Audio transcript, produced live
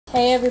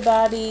Hey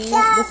everybody,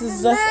 this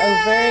is just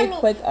a very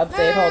quick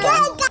update. Hold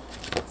on.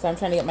 So I'm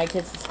trying to get my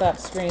kids to stop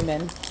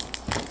screaming.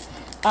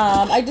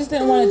 I just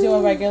didn't want to do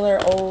a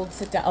regular old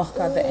sit down. Oh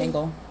god, the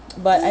angle.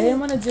 But I didn't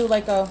want to do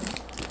like a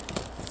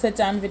sit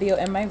down video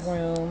in my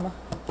room.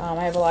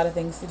 I have a lot of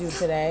things to do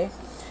today.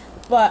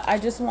 But I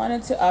just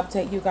wanted to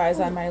update you guys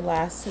on my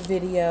last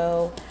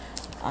video.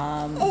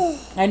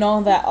 I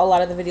know that a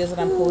lot of the videos that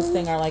I'm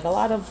posting are like a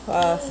lot of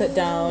sit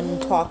down,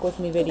 talk with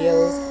me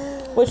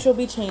videos, which will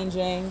be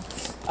changing.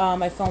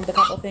 I filmed a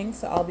couple things,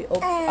 so I'll be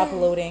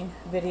uploading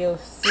videos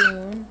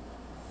soon.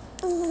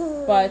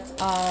 But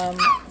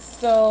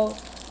so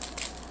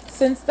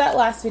since that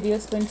last video,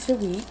 it's been 2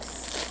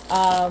 weeks.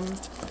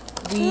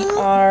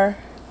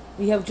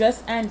 We have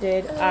just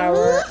ended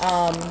our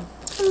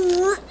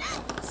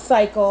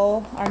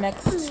cycle, our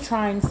next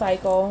trying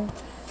cycle,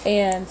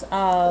 and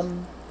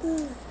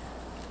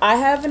I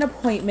have an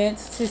appointment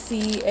to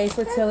see a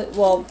fertility,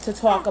 to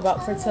talk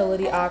about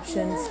fertility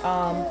options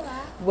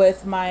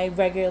with my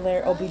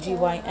regular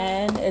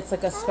OBGYN. It's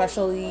like a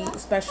specialty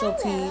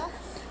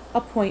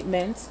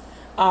appointment.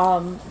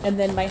 And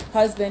then my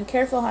husband,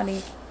 careful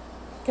honey,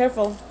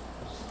 careful.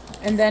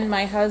 And then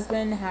my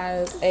husband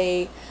has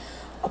a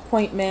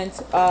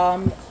appointment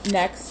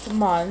next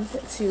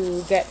month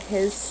to get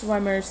his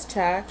swimmers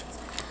checked.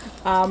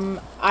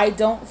 I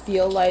don't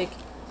feel like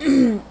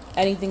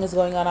anything is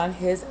going on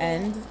his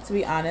end, to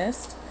be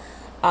honest,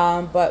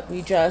 but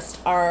we just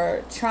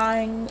are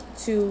trying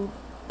to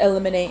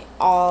eliminate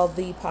all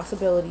the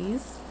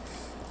possibilities.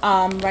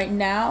 Right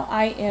now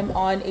I am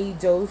on a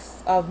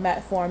dose of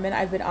metformin.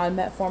 I've been on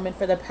metformin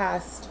for the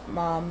past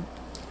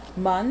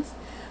month.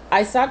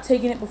 I stopped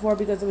taking it before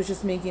because it was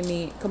just making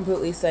me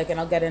completely sick, and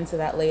I'll get into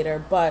that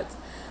later. But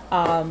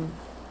I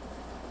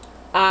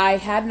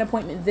had an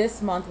appointment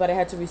this month, but I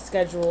had to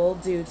reschedule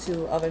due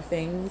to other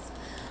things.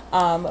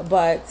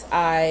 But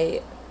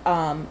I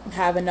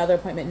have another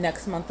appointment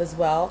next month as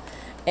well,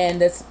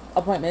 and this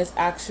appointment is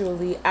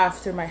actually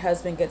after my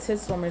husband gets his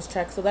swimmer's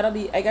check. So that'll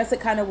be, I guess it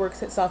kind of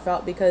works itself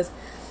out, because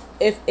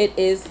if it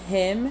is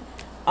him,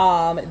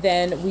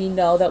 then we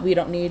know that we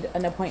don't need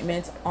an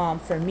appointment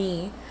for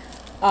me,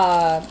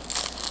 and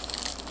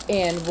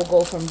we'll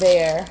go from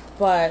there.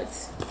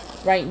 But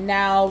right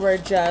now we're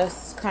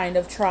just kind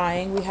of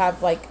trying. We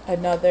have like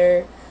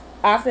another,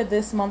 after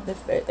this month,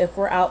 if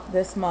we're out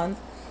this month,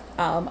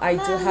 I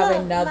do have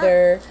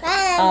another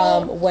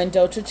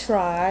window to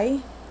try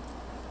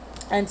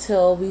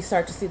until we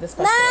start to see the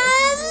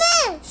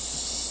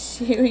specialist.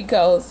 Here we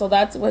go. So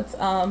that's what's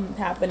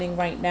happening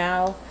right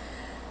now.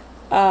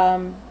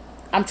 I'm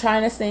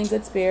trying to stay in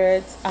good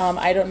spirits.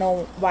 I don't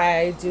know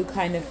why I do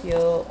kind of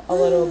feel a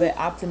little bit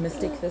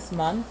optimistic this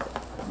month.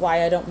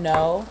 Why, I don't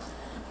know.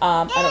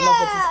 I don't know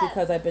if it's just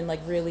because I've been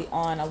like really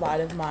on a lot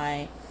of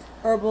my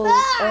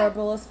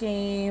herbalist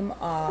game.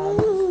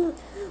 I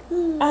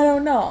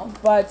don't know,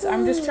 but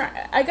I'm just trying.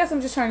 I guess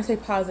I'm just trying to stay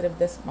positive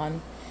this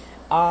month.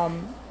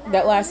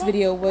 That last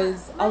video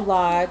was a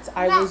lot.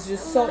 I was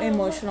just so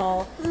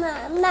emotional,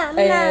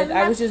 and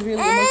I was just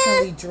really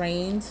emotionally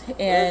drained.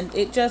 And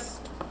it just,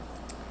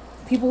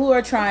 people who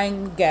are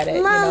trying get it.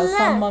 You know,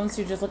 some months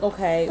you're just like,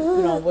 okay,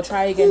 you know, we'll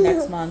try again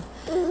next month.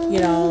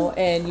 You know,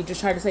 and you just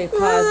try to stay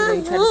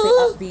positive. You try to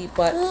stay upbeat,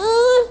 but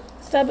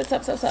stop.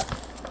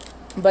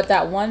 But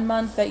that 1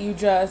 month that you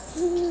just,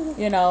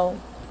 you know,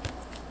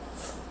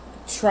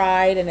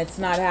 tried and it's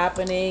not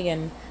happening,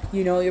 and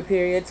you know your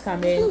period's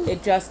coming,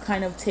 it just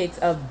kind of takes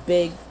a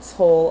big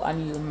toll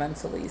on you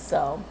mentally.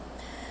 So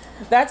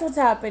that's what's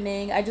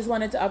happening. I just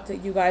wanted to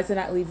update you guys and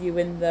not leave you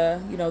in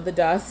the, you know, the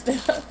dust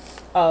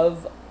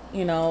of,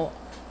 you know,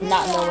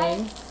 not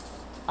knowing.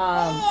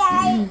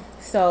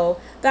 So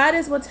that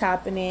is what's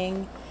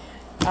happening.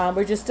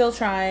 We're just still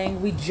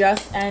trying. We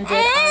just ended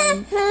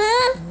on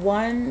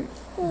one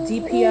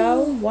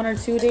DPO, 1 or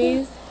 2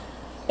 days,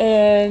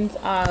 and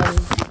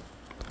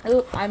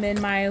I'm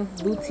in my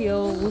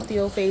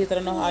luteal phase. I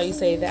don't know how you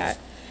say that.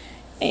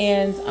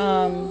 And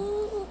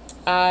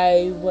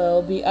I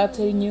will be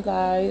updating you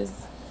guys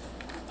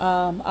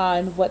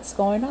on what's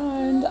going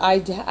on. I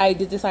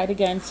did decide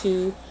again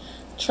to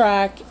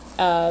track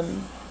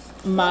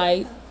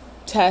my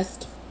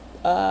test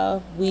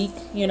week.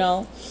 You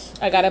know,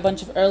 I got a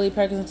bunch of early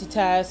pregnancy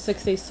tests,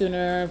 6 days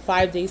sooner,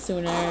 5 days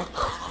sooner,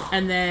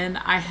 and then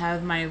I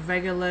have my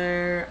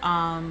regular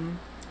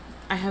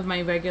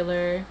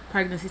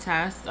pregnancy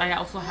test. I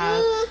also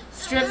have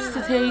strips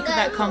to take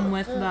that come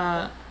with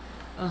the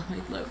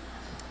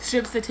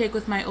strips to take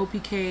with my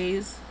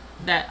OPKs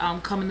that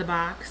come in the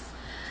box.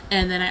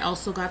 And then I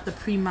also got the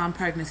pre-mom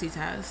pregnancy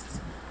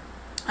test.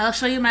 I'll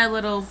show you my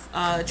little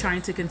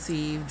trying to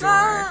conceive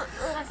drawer.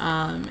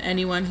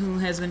 Anyone who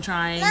has been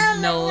trying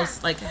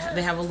knows, like,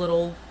 they have a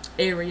little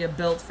area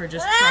built for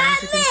just trying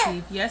to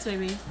conceive. Yes,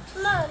 baby.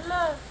 Mom.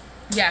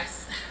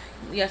 Yes.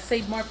 Yes,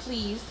 say more,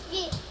 please.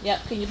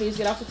 Yep, can you please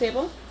get off the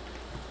table?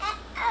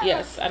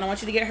 Yes, I don't want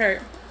you to get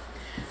hurt.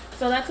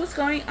 So that's what's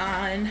going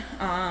on.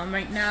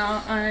 Right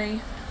now,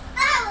 I'm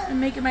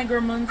making my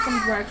grandma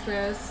some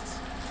breakfast.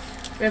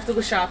 We have to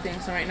go shopping,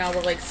 so right now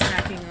we're like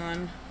snacking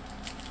on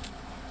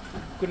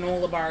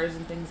granola bars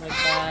and things like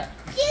that.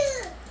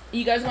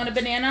 You guys want a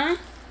banana?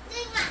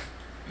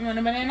 You want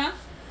a banana?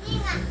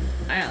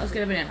 Alright, let's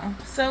get a banana.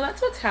 So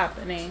that's what's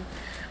happening.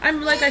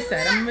 Like I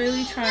said, I'm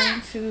really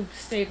trying to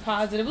stay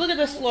positive. Look at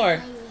this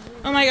floor.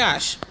 Oh my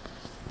gosh.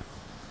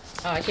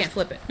 Oh, I can't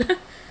flip it.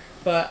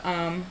 But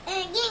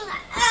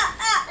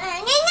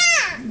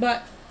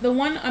the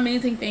one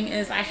amazing thing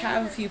is I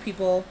have a few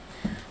people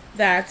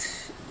that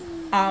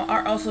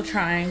are also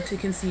trying to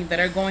conceive, that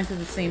are going through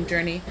the same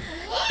journey.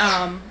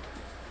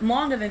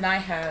 Longer than I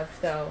have,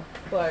 though.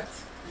 But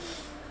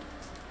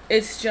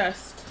it's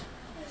just...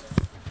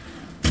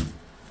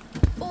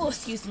 Oh,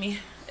 excuse me.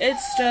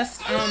 It's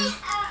just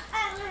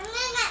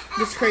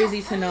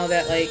crazy to know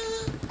that, like,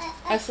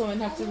 us women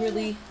have to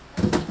really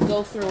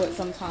go through it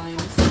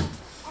sometimes.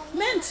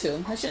 Men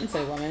too. I shouldn't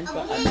say women,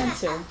 but men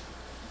too.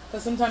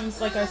 But sometimes,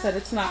 like I said,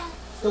 it's not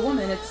the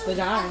woman, it's the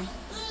guy.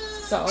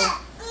 So,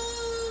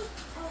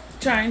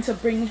 trying to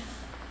bring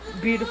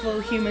beautiful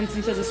humans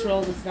into this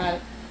world is not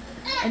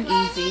an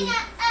easy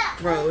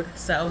road.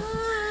 So,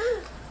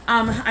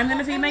 I'm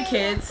gonna feed my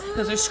kids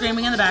because they're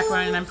screaming in the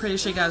background, and I'm pretty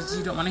sure, guys,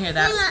 you don't want to hear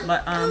that.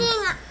 But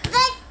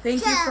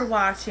thank you for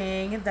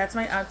watching. That's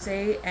my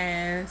update,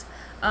 and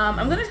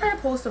I'm gonna try to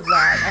post a vlog.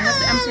 I have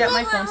to empty out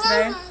my phone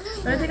today,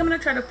 but I think I'm gonna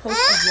try to post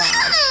a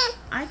vlog.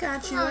 I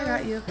got you. All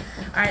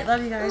right,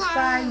 love you guys.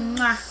 Bye.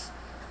 Mwah.